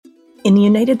In the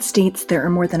United States, there are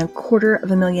more than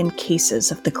 250,000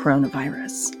 cases of the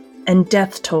coronavirus, and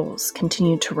death tolls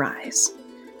continue to rise.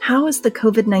 How is the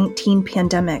COVID-19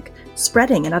 pandemic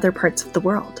spreading in other parts of the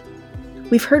world?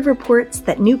 We've heard reports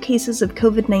that new cases of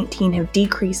COVID-19 have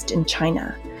decreased in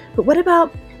China, but what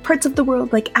about parts of the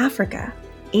world like Africa,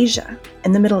 Asia,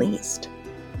 and the Middle East?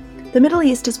 The Middle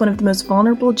East is one of the most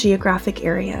vulnerable geographic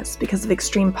areas because of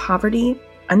extreme poverty,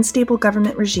 unstable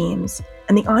government regimes,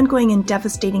 and the ongoing and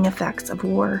devastating effects of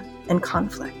war and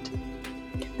conflict.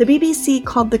 The BBC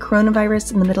called the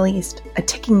coronavirus in the Middle East a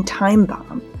ticking time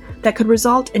bomb that could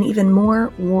result in even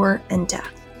more war and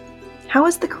death. How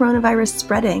is the coronavirus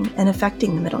spreading and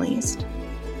affecting the Middle East?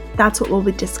 That's what we'll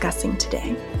be discussing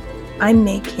today. I'm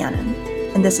May Cannon,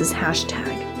 and this is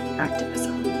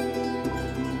 #Activism.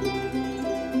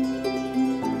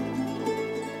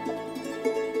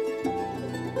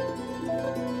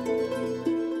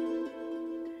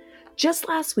 Just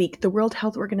last week, the World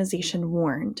Health Organization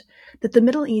warned that the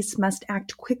Middle East must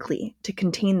act quickly to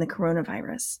contain the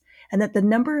coronavirus, and that the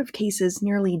number of cases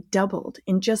nearly doubled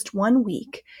in just 1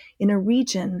 week in a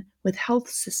region with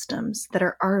health systems that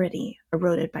are already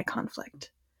eroded by conflict.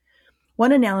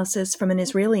 One analysis from an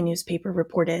Israeli newspaper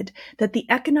reported that the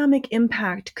economic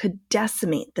impact could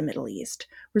decimate the Middle East,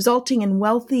 resulting in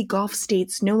wealthy Gulf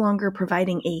states no longer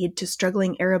providing aid to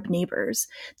struggling Arab neighbors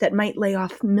that might lay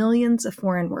off millions of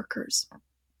foreign workers.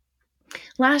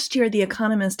 Last year, The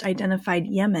Economist identified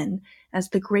Yemen as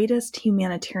the greatest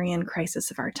humanitarian crisis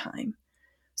of our time.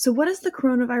 So what does the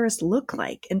coronavirus look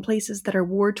like in places that are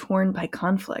war-torn by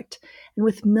conflict and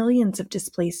with millions of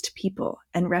displaced people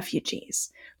and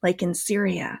refugees, like in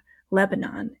Syria,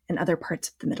 Lebanon, and other parts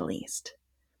of the Middle East?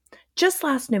 Just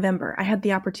last November, I had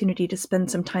the opportunity to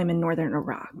spend some time in northern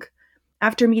Iraq.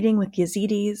 After meeting with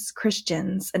Yazidis,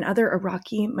 Christians, and other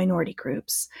Iraqi minority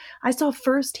groups, I saw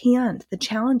firsthand the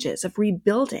challenges of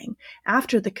rebuilding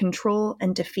after the control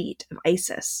and defeat of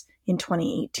ISIS in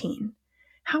 2018.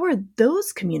 How are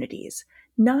those communities,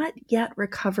 not yet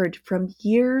recovered from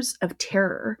years of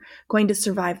terror, going to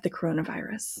survive the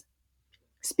coronavirus?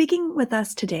 Speaking with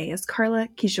us today is Carla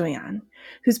Khijoyan,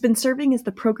 who's been serving as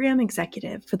the program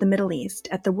executive for the Middle East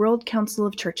at the World Council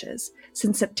of Churches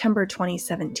since September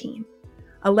 2017.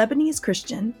 A Lebanese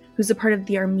Christian who's a part of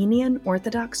the Armenian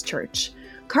Orthodox Church,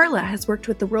 Carla has worked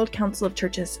with the World Council of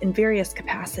Churches in various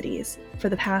capacities for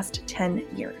the past 10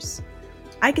 years.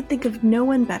 I could think of no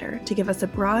one better to give us a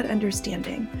broad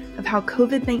understanding of how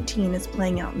COVID-19 is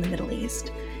playing out in the Middle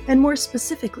East, and more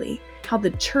specifically, how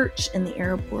the church in the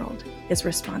Arab world is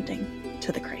responding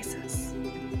to the crisis.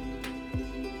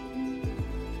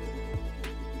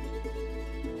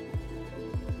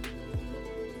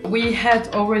 We had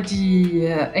already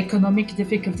economic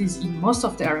difficulties in most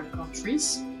of the Arab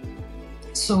countries,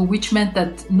 so which meant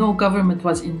that no government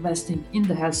was investing in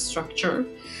the health structure.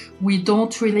 We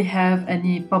don't really have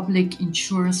any public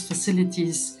insurance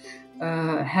facilities,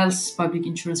 health public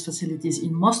insurance facilities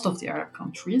in most of the Arab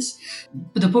countries.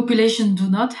 But the population do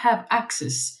not have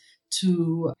access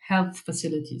to health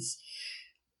facilities.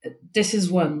 This is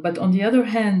one. But on the other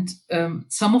hand,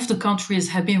 some of the countries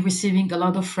have been receiving a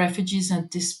lot of refugees and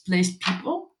displaced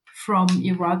people from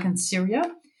Iraq and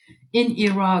Syria. In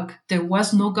Iraq, there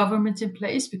was no government in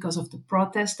place because of the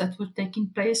protests that were taking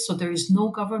place. So there is no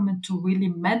government to really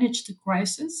manage the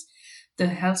crisis, the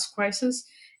health crisis.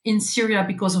 In Syria,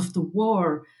 because of the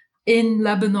war. In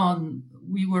Lebanon,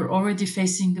 we were already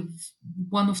facing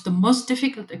one of the most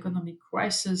difficult economic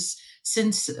crises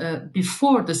since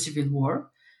before the civil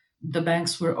war. The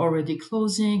banks were already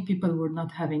closing. People were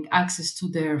not having access to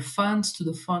their funds, to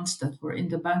the funds that were in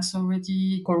the banks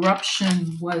already.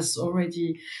 Corruption was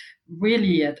already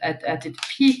really at its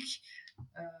peak.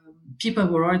 People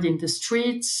were already in the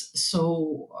streets.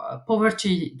 So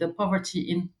the poverty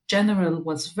in general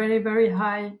was very, very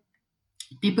high.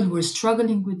 People were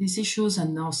struggling with these issues,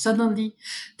 and now suddenly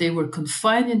they were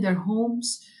confined in their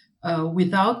homes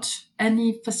without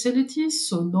any facilities,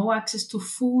 so no access to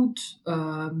food,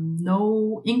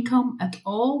 no income at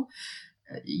all.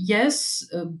 Yes,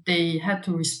 they had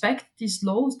to respect these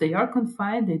laws. They are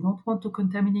confined. They don't want to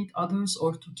contaminate others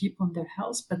or to keep on their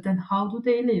health. But then, how do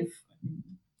they live?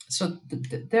 So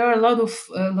there are a lot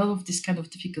of these kind of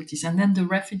difficulties. And then the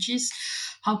refugees.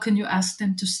 How can you ask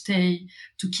them to stay,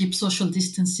 to keep social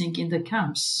distancing in the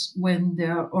camps when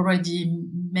there are already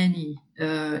many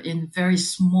in very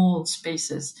small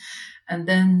spaces? And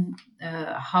then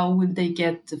how will they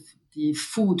get the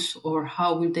food, or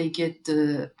how will they get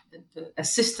the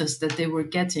assistance that they were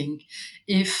getting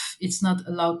if it's not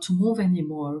allowed to move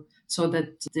anymore, so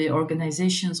that the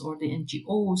organizations or the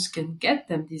NGOs can get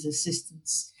them this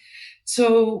assistance?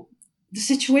 So The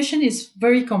situation is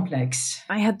very complex.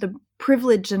 I had the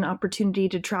privilege and opportunity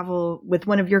to travel with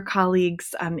one of your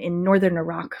colleagues in northern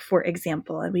Iraq, for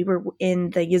example, and we were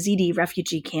in the Yazidi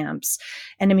refugee camps.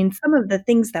 And I mean, some of the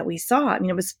things that we saw, I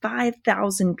mean, it was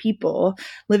 5,000 people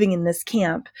living in this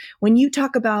camp. When you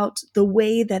talk about the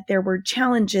way that there were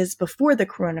challenges before the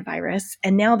coronavirus,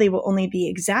 and now they will only be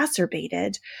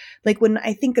exacerbated, like when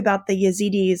I think about the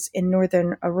Yazidis in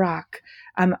northern Iraq,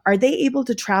 are they able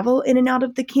to travel in and out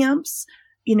of the camps?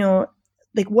 You know,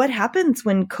 like what happens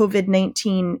when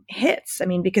COVID-19 hits? I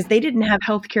mean, because they didn't have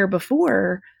healthcare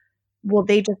before, will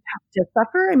they just have to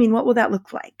suffer? I mean, what will that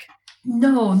look like?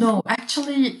 No, no.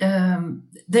 Actually,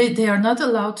 they are not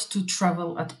allowed to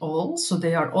travel at all, so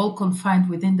they are all confined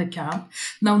within the camp.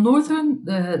 Now,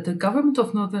 the government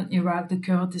of northern Iraq, the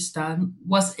Kurdistan,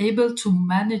 was able to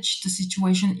manage the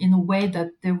situation in a way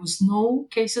that there was no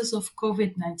cases of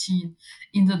COVID-19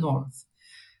 in the north.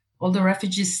 All the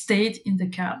refugees stayed in the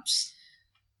camps.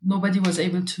 Nobody was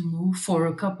able to move for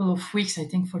a couple of weeks. I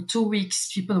think for 2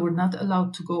 weeks, people were not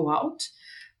allowed to go out.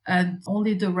 And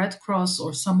only the Red Cross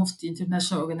or some of the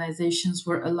international organizations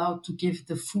were allowed to give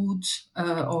the food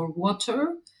or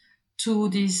water to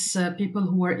these people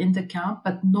who were in the camp,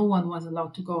 but no one was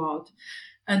allowed to go out.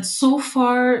 And so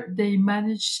far, they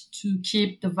managed to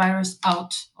keep the virus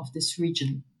out of this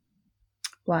region.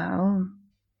 Wow.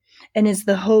 And is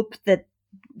the hope that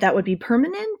that would be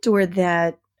permanent, or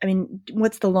that, I mean,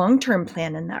 what's the long-term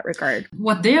plan in that regard?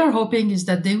 What they are hoping is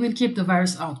that they will keep the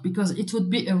virus out, because it would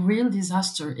be a real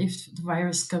disaster if the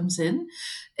virus comes in,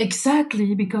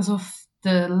 exactly because of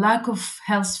the lack of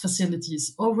health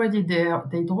facilities. Already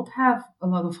they don't have a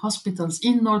lot of hospitals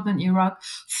in northern Iraq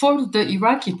for the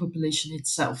Iraqi population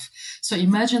itself. So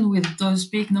imagine with those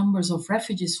big numbers of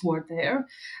refugees who are there,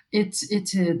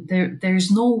 there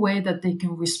is no way that they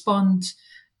can respond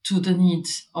to the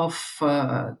needs of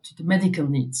to the medical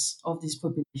needs of these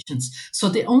populations. So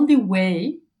their only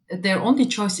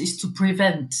choice is to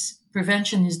prevent.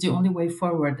 Prevention is the only way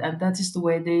forward, and that is the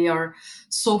way they are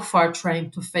so far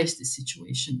trying to face the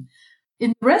situation.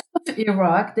 In the rest of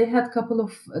Iraq, they had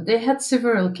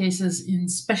several cases,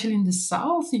 especially in the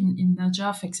south, in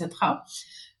Najaf, etc.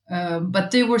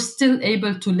 But they were still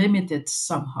able to limit it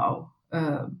somehow.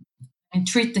 And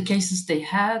treat the cases they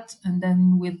had, and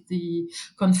then with the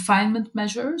confinement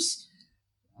measures,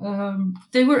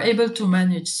 they were able to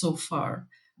manage so far.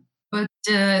 But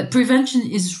prevention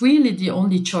is really the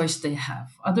only choice they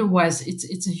have. Otherwise,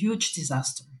 it's a huge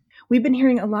disaster. We've been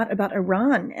hearing a lot about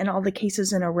Iran and all the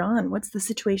cases in Iran. What's the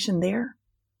situation there?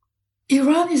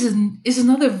 Iran is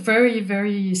another very,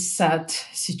 very sad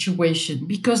situation,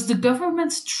 because the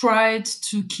government tried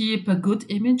to keep a good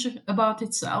image about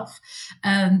itself,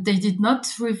 and they did not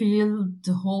reveal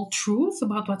the whole truth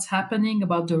about what's happening,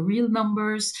 about the real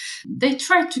numbers. They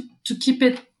tried to keep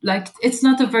it like it's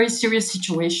not a very serious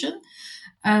situation.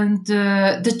 And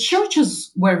the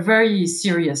churches were very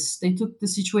serious. They took the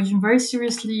situation very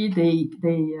seriously. They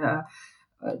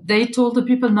told the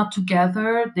people not to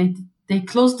gather. They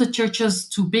closed the churches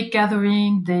to big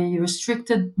gathering. They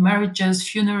restricted marriages,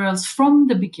 funerals from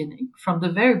the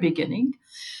very beginning.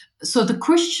 So the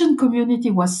Christian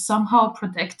community was somehow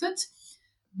protected,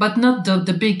 but not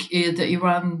the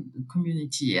Iran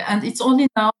community. And it's only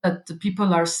now that the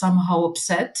people are somehow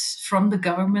upset from the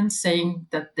government, saying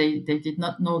that they did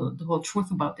not know the whole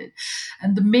truth about it.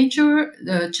 And the major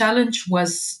challenge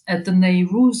was at the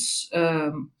Nowruz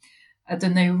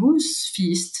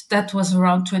feast. That was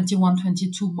around 21,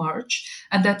 22 March,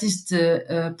 and that is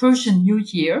the Persian New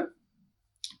Year.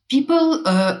 People,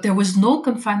 there was no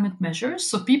confinement measures,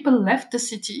 so people left the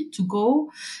city to go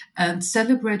and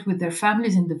celebrate with their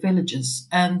families in the villages.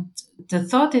 And the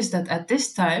thought is that at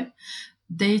this time,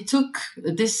 they took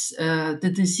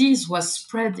the disease was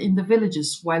spread in the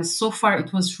villages, while so far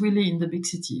it was really in the big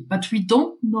city. But we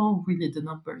don't know really the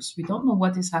numbers. We don't know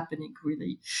what is happening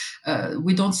really.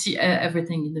 We don't see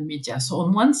everything in the media. So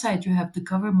on one side, you have the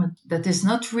government that is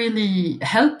not really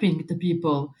helping the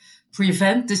people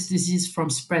prevent this disease from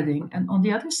spreading. And on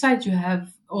the other side, you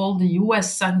have all the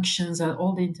US sanctions and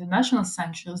all the international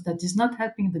sanctions that is not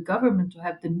helping the government to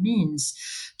have the means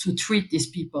to treat these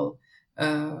people.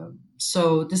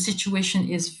 So the situation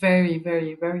is very,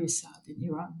 very, very sad in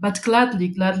Iran. But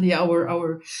gladly,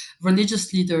 our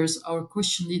religious leaders, our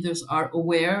Christian leaders are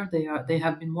aware. They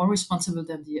have been more responsible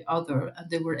than the other, and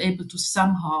they were able to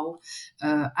somehow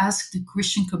ask the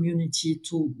Christian community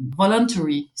to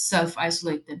voluntarily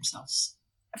self-isolate themselves.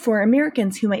 For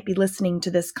Americans who might be listening to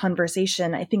this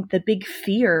conversation, I think the big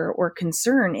fear or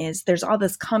concern is there's all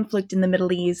this conflict in the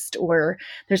Middle East, or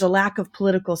there's a lack of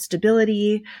political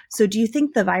stability. So do you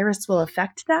think the virus will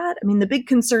affect that? I mean, the big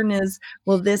concern is,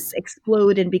 will this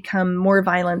explode and become more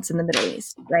violence in the Middle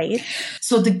East, right?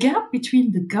 So the gap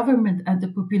between the government and the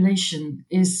population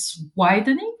is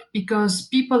widening because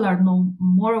people are no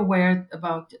more aware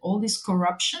about all this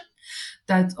corruption,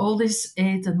 that all this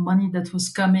aid and money that was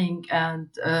coming, and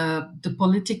the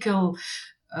political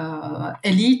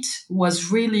elite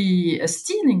was really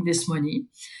stealing this money.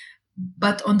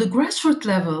 But on the grassroots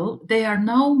level, they are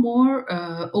now more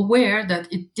aware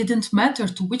that it didn't matter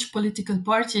to which political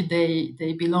party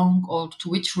they belong, or to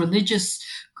which religious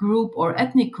group or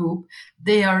ethnic group.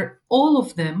 They are, all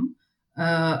of them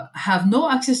have no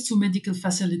access to medical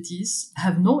facilities,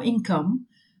 have no income.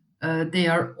 They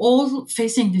are all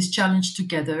facing this challenge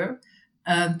together.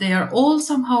 They are all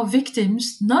somehow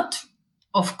victims, not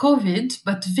of COVID,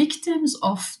 but victims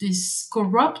of these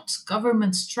corrupt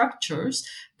government structures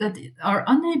that are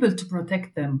unable to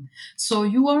protect them. So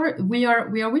we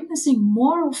are witnessing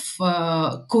more of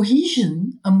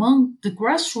cohesion among the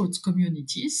grassroots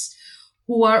communities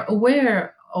who are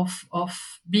aware of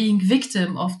being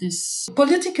victim of these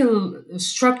political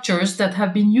structures that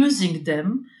have been using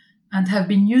them, and have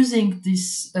been using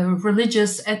this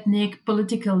religious, ethnic,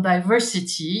 political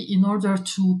diversity in order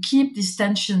to keep these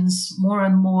tensions more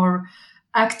and more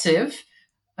active,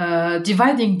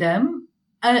 dividing them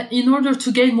in order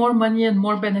to gain more money and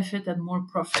more benefit and more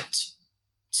profit.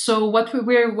 So what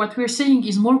we're seeing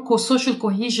is more social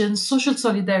cohesion, social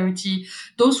solidarity.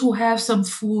 Those who have some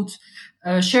food,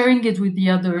 sharing it with the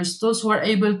others. Those who are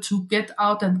able to get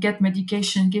out and get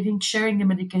medication, sharing the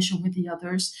medication with the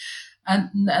others. And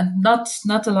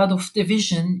not a lot of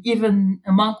division, even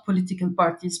among political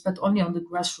parties, but only on the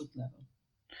grassroots level.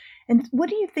 And what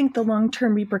do you think the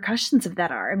long-term repercussions of that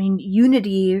are? I mean,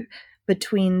 unity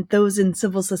between those in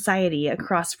civil society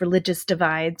across religious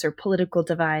divides or political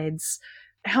divides,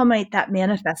 how might that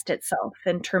manifest itself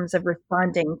in terms of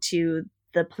responding to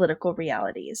the political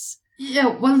realities?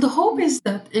 Yeah, well, the hope is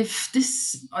that if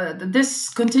this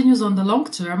continues on the long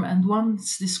term, and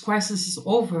once this crisis is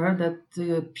over, that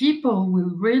the people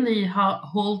will really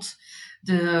hold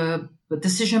the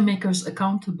decision makers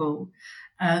accountable,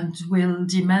 and will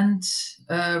demand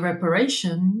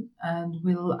reparation, and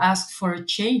will ask for a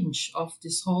change of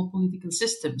this whole political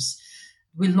systems.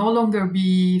 Will no longer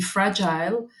be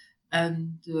fragile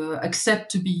and accept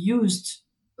to be used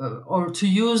or to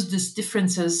use these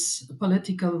differences,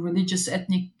 political, religious,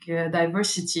 ethnic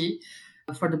diversity,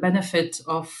 for the benefit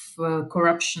of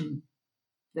corruption,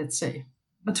 let's say.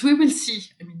 But we will see.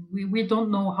 I mean, we don't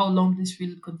know how long this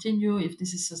will continue, if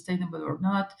this is sustainable or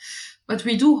not. But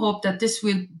we do hope that this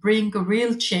will bring a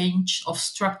real change of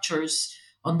structures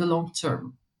on the long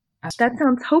term. That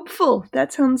sounds hopeful.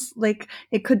 That sounds like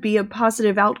it could be a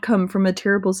positive outcome from a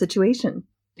terrible situation.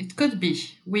 It could be.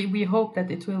 We hope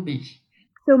that it will be.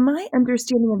 So my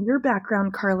understanding of your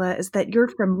background, Carla, is that you're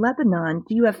from Lebanon.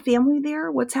 Do you have family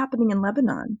there? What's happening in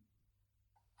Lebanon?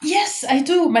 Yes, I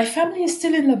do. My family is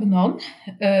still in Lebanon.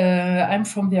 I'm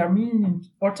from the Armenian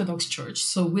Orthodox Church,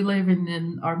 so we live in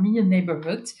an Armenian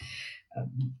neighborhood.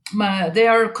 They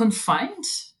are confined.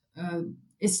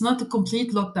 It's not a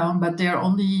complete lockdown, but they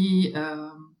only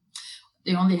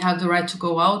have the right to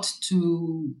go out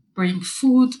to bring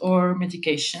food or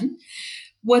medication.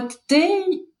 What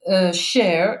they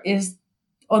share is,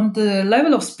 on the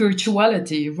level of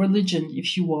spirituality, religion,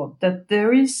 if you want, that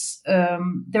there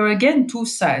are again two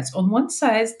sides. On one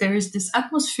side, there is this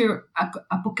atmosphere,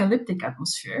 apocalyptic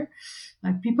atmosphere,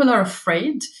 like people are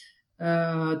afraid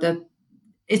that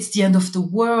it's the end of the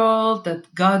world,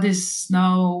 that God is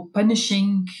now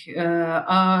punishing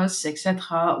us,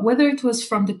 etc. Whether it was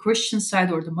from the Christian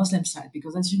side or the Muslim side,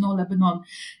 because as you know, Lebanon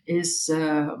is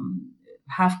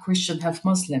half Christian, half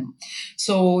Muslim.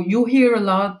 So you hear a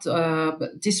lot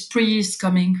these priests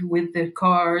coming with their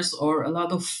cars, or a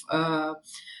lot of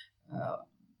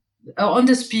on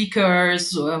the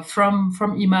speakers from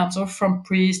imams or from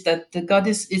priests, that the God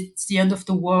it's the end of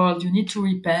the world, you need to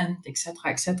repent,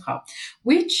 etc.,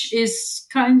 which is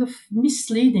kind of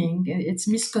misleading. It's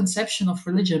misconception of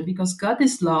religion, because God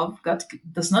is love. God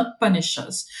does not punish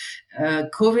us.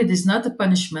 COVID is not a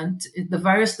punishment. The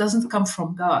virus doesn't come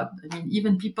from God. I mean,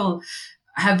 even people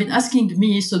have been asking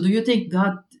me, so do you think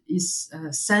God is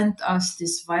sent us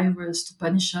this virus to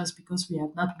punish us because we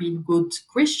have not been good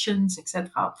Christians,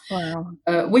 etc.? Wow.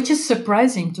 Which is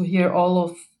surprising to hear all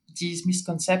of these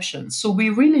misconceptions. So we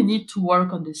really need to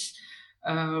work on this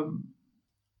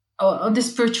on the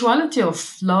spirituality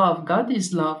of love, God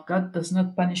is love. God does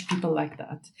not punish people like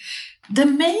that. The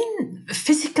main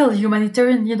physical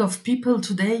humanitarian need of people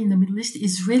today in the Middle East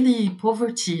is really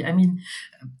poverty. I mean,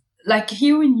 like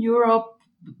here in Europe,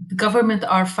 the government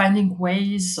are finding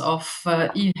ways of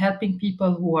helping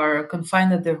people who are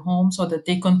confined at their home so that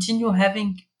they continue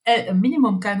having a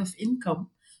minimum kind of income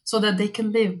so that they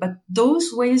can live. But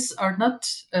those ways are not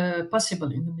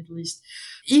possible in the Middle East.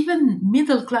 Even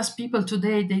middle class people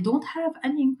today, they don't have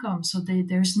any income. So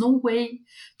there's no way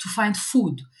to find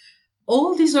food.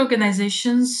 All these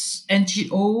organizations,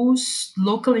 NGOs,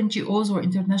 local NGOs or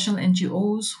international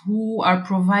NGOs who are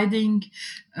providing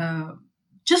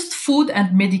just food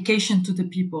and medication to the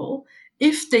people,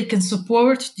 if they can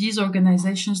support these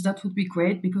organizations, that would be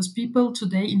great, because people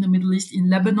today in the Middle East,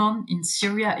 in Lebanon, in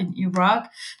Syria, in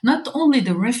Iraq, not only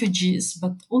the refugees,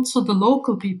 but also the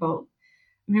local people.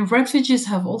 I mean, refugees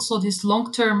have also this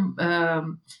long-term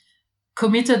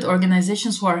committed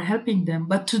organizations who are helping them.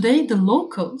 But today, the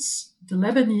locals, the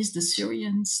Lebanese, the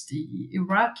Syrians, the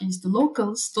Iraqis, the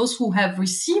locals, those who have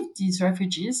received these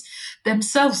refugees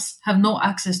themselves have no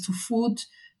access to food,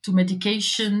 to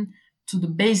medication, to the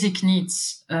basic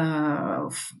needs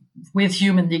with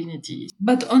human dignity.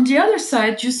 But on the other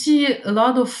side, you see a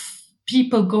lot of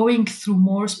people going through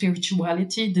more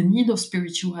spirituality, the need of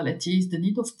spirituality, the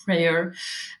need of prayer,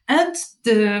 and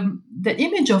the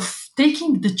image of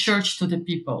taking the church to the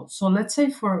people. So let's say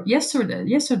for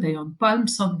yesterday on Palm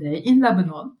Sunday in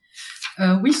Lebanon,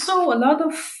 we saw a lot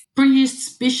of priests,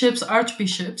 bishops,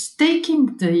 archbishops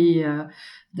taking the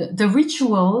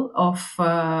ritual of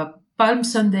Palm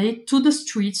Sunday to the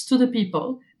streets, to the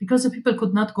people, because the people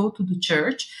could not go to the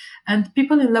church. And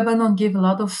people in Lebanon gave a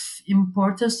lot of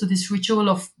importance to this ritual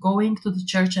of going to the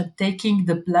church and taking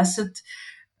the blessed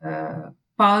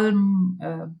palm,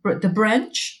 the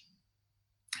branch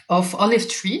of olive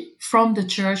tree from the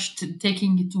church, to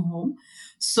taking it to home.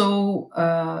 So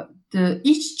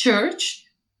each church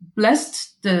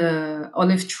blessed the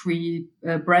olive tree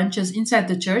branches inside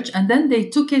the church, and then they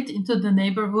took it into the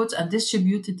neighborhoods and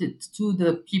distributed it to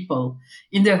the people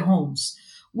in their homes,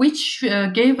 which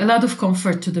gave a lot of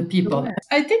comfort to the people. Yeah.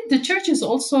 I think the church is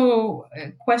also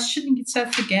questioning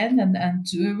itself again and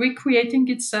recreating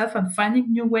itself and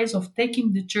finding new ways of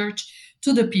taking the church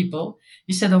to the people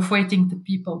instead of waiting the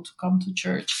people to come to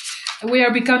church. We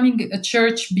are becoming a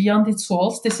church beyond its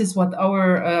walls. This is what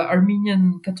our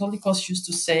Armenian Catholicos used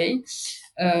to say.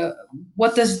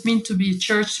 What does it mean to be a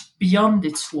church beyond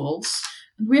its walls?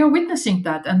 And we are witnessing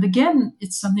that. And again,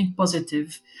 it's something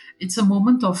positive. It's a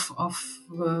moment of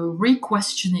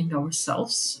re-questioning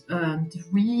ourselves and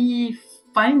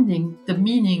re-finding the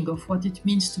meaning of what it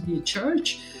means to be a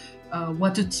church,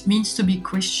 what it means to be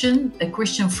Christian, a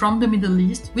Christian from the Middle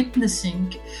East,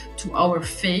 witnessing to our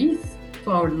faith, to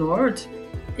our Lord,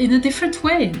 in a different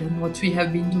way than what we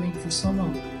have been doing for so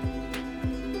long.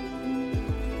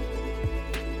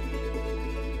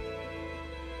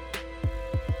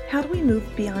 How do we move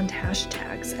beyond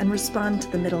hashtags and respond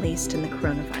to the Middle East and the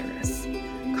coronavirus?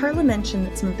 Carla mentioned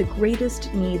that some of the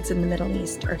greatest needs in the Middle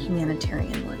East are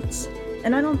humanitarian ones,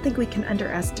 and I don't think we can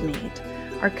underestimate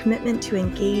our commitment to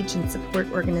engage and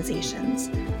support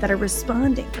organizations that are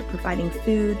responding for providing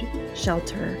food,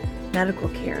 shelter, medical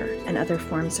care, and other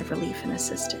forms of relief and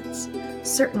assistance.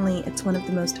 Certainly, it's one of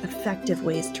the most effective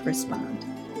ways to respond.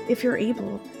 If you're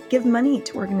able, give money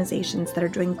to organizations that are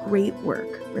doing great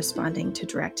work responding to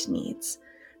direct needs.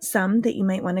 Some that you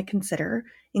might want to consider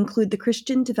include the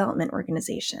Christian Development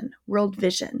Organization, World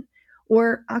Vision,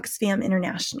 or Oxfam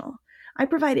International. I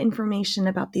provide information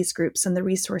about these groups on the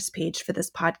resource page for this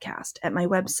podcast at my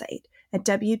website at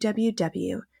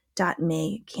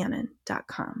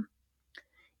www.maycannon.com.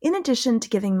 In addition to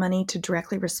giving money to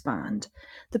directly respond,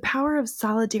 the power of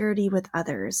solidarity with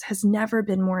others has never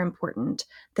been more important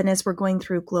than as we're going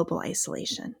through global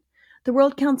isolation. The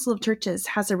World Council of Churches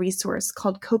has a resource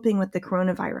called Coping with the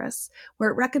Coronavirus, where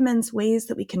it recommends ways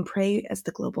that we can pray as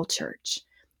the global church.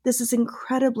 This is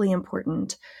incredibly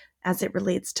important as it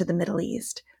relates to the Middle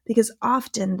East, because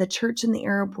often the church in the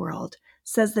Arab world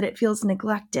says that it feels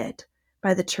neglected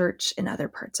by the church in other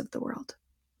parts of the world.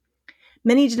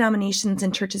 Many denominations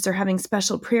and churches are having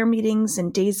special prayer meetings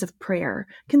and days of prayer.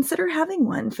 Consider having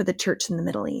one for the church in the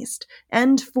Middle East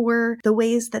and for the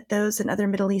ways that those in other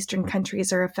Middle Eastern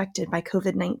countries are affected by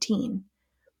COVID-19.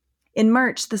 In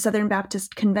March, the Southern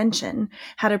Baptist Convention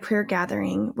had a prayer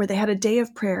gathering where they had a day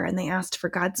of prayer and they asked for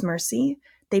God's mercy.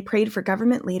 They prayed for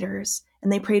government leaders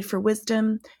and they prayed for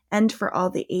wisdom and for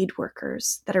all the aid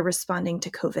workers that are responding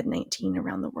to COVID-19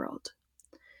 around the world.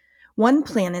 One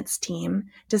Planet's team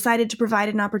decided to provide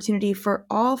an opportunity for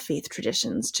all faith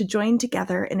traditions to join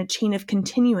together in a chain of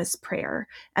continuous prayer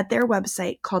at their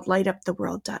website called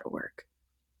lightuptheworld.org.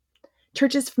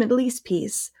 Churches for Middle East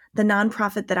Peace, the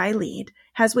nonprofit that I lead,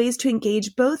 has ways to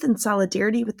engage both in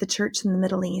solidarity with the church in the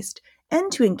Middle East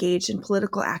and to engage in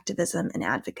political activism and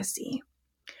advocacy.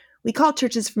 We call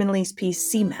Churches for Middle East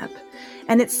Peace CMEP,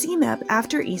 and at CMEP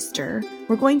after Easter,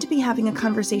 we're going to be having a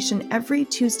conversation every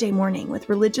Tuesday morning with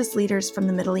religious leaders from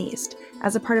the Middle East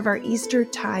as a part of our Easter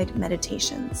Tide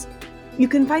meditations. You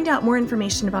can find out more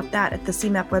information about that at the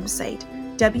CMEP website,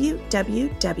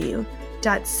 www.cmep.org.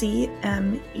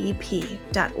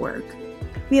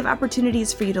 We have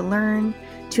opportunities for you to learn,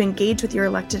 to engage with your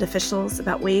elected officials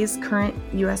about ways current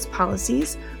U.S.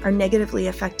 policies are negatively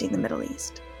affecting the Middle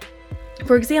East.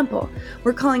 For example,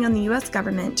 we're calling on the U.S.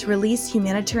 government to release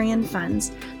humanitarian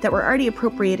funds that were already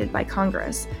appropriated by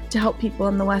Congress to help people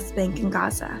in the West Bank and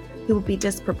Gaza who will be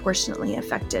disproportionately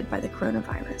affected by the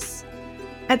coronavirus.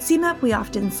 At CMEP, we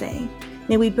often say,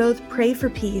 may we both pray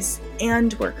for peace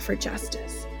and work for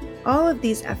justice. All of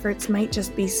these efforts might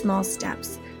just be small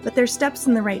steps, but they're steps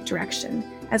in the right direction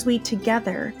as we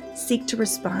together seek to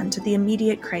respond to the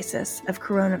immediate crisis of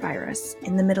coronavirus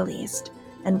in the Middle East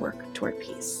and work toward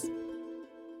peace.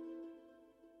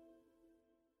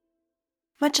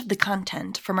 Much of the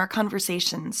content from our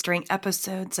conversations during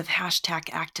episodes of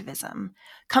 #activism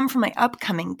come from my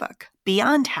upcoming book,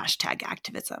 Beyond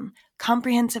 #activism,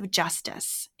 Comprehensive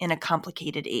Justice in a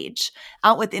Complicated Age,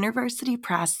 out with InterVarsity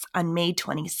Press on May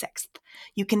 26th.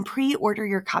 You can pre-order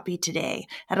your copy today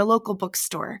at a local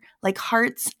bookstore like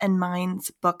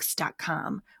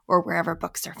heartsandmindsbooks.com or wherever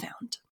books are found.